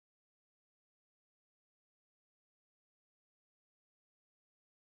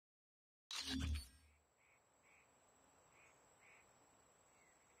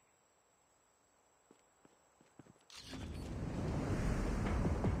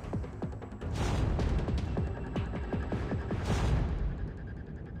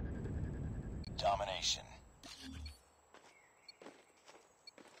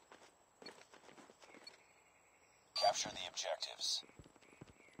Capture the objectives.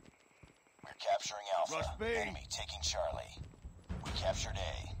 We're capturing Alpha. Enemy taking Charlie. We captured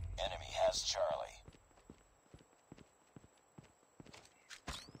A. Enemy has Charlie.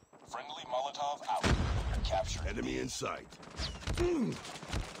 Friendly Molotov out. We're capturing Enemy B. in sight.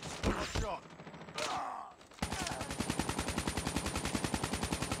 Shot.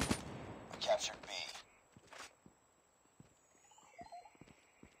 We captured B.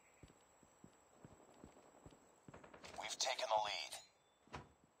 We've taken the lead.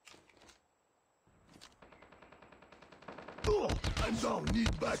 I'm down.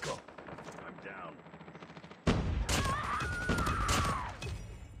 Need backup. I'm down.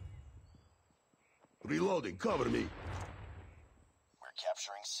 Reloading. Cover me. We're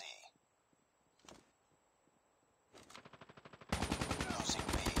capturing C. Losing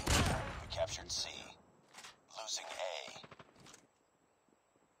B. We captured C. Losing A.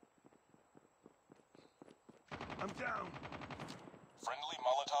 I'm down. Friendly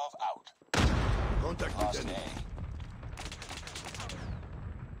Molotov out. Contact Lost with A. enemy.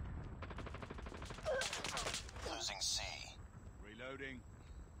 Losing C. Reloading.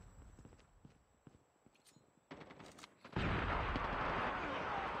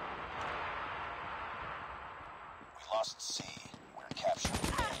 We lost C. We're capturing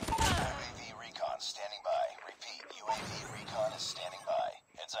A. UAV recon standing by. Repeat, UAV recon is standing by.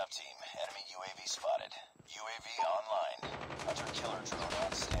 Heads up, team. Enemy UAV spotted. UAV online. Hunter killer drone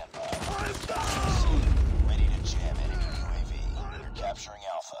on standby. I'm down! Ready to jam enemy UAV. We're capturing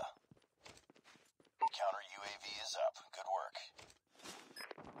Alpha. Counter UAV is up. Good work.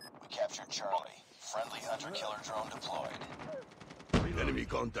 We captured Charlie. Friendly hunter killer drone deployed. Enemy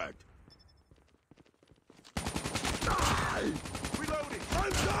contact. Reloading.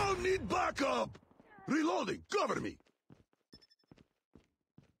 I'm down! Need backup! Reloading! Cover me!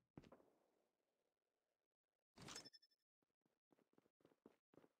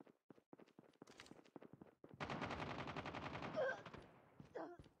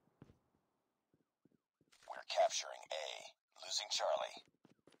 We're capturing A. Losing Charlie.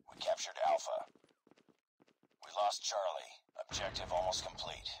 We captured Alpha. We lost Charlie. Objective almost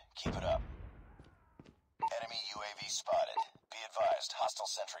complete. Keep it up. Enemy UAV spotted. Be advised, hostile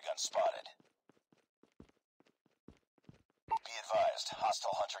sentry gun spotted. Be advised,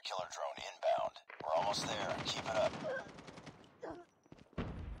 hostile hunter killer drone inbound. We're almost there. Keep it up.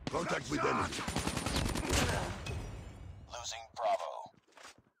 Contact with enemy. Losing Bravo.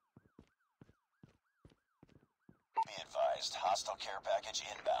 Be advised, hostile care package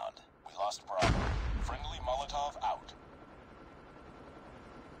inbound. We lost Bravo. Friendly Molotov out.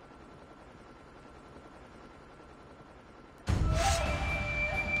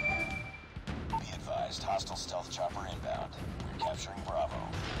 Be advised, hostile stealth chopper inbound. We're capturing Bravo.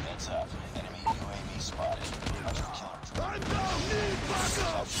 Heads up, enemy UAV spotted. Hunter killer drone. I'm down! Need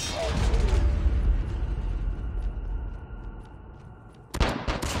backup! Capture Bravo.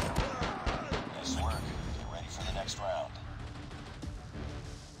 Nice work. Get ready for the next round.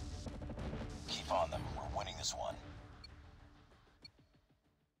 Keep on them. We're winning this one.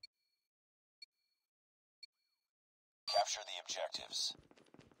 Capture the objectives.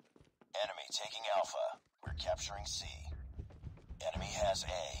 Enemy taking Alpha. We're capturing C. Enemy has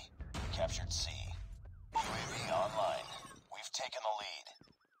A. We captured C. UAV online. We've taken the lead.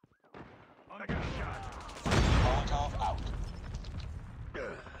 I got a shot. Molotov out.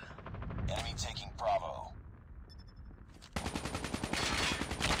 Enemy taking Bravo.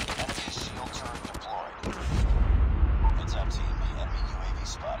 Enemy shield turret deployed. Heads up, team. Enemy UAV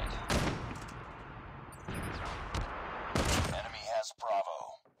spotted. Enemy has Bravo.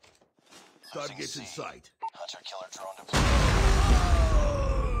 Losing Targets C. in sight. Hunter killer drone deployed.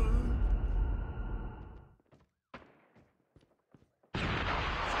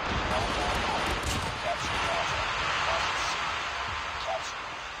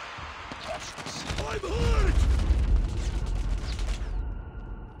 I'm hurt!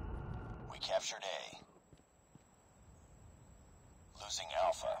 We captured A. Losing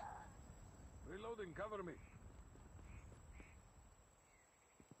Alpha. Reloading. Cover me.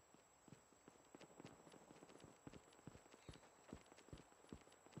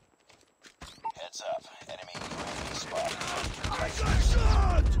 Heads up. Enemy UAV spotted. I got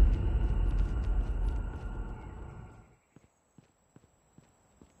shot!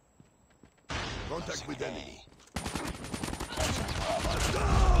 Contact with enemy. Capturing Bravo.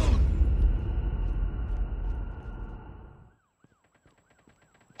 Down!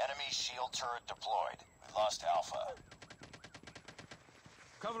 Enemy shield turret deployed. We lost Alpha.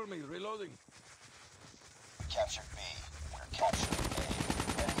 Cover me. Reloading. We captured B. We're capturing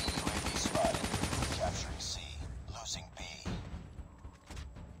A. Enemy UAV spotted. Capturing C. Losing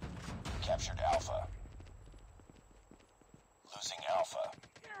captured Alpha. Losing Alpha.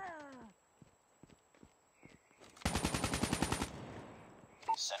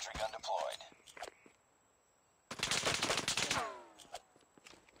 Sentry gun deployed.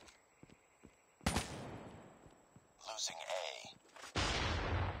 Losing A.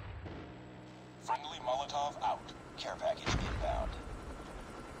 Friendly Molotov out. Care package inbound.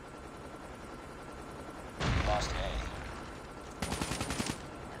 Lost A.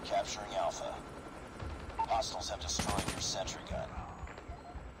 We're capturing Alpha. Hostiles have destroyed your sentry gun.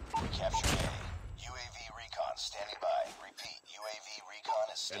 We captured A. UAV recon standing by. Repeat, UAV recon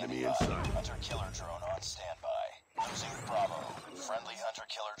is standing Enemy by. inside. Hunter-killer drone on standby. Losing Bravo. Friendly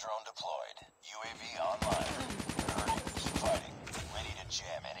hunter-killer drone deployed. UAV online. We're hurting. Keep fighting. Ready to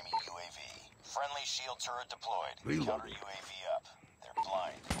jam enemy UAV. Friendly shield turret deployed. Reloading. Counter UAV up. They're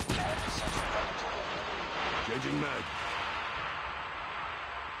blind. Friendly sentry gun deployed. Changing mag.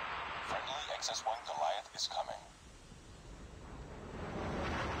 Friendly XS-1 Goliath is coming.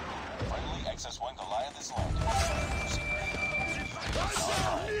 Friendly XS-1 Goliath is landing. Losing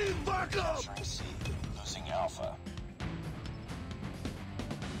I need backup! capturing C. Losing Alpha.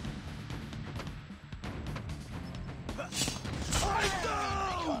 I'm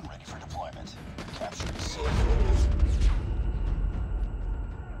down! Recon ready for deployment. Capturing C.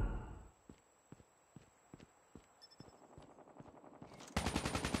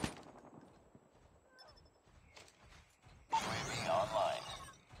 UAV online.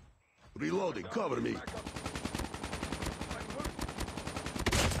 Reloading, cover me.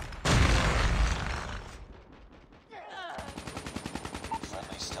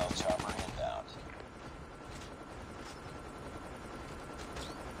 Friendly stealth chopper inbound.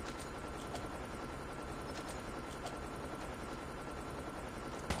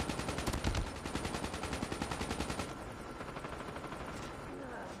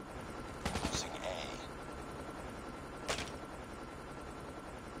 Losing A.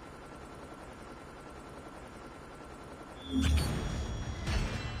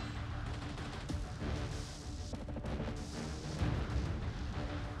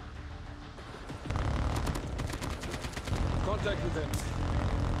 Contact with them.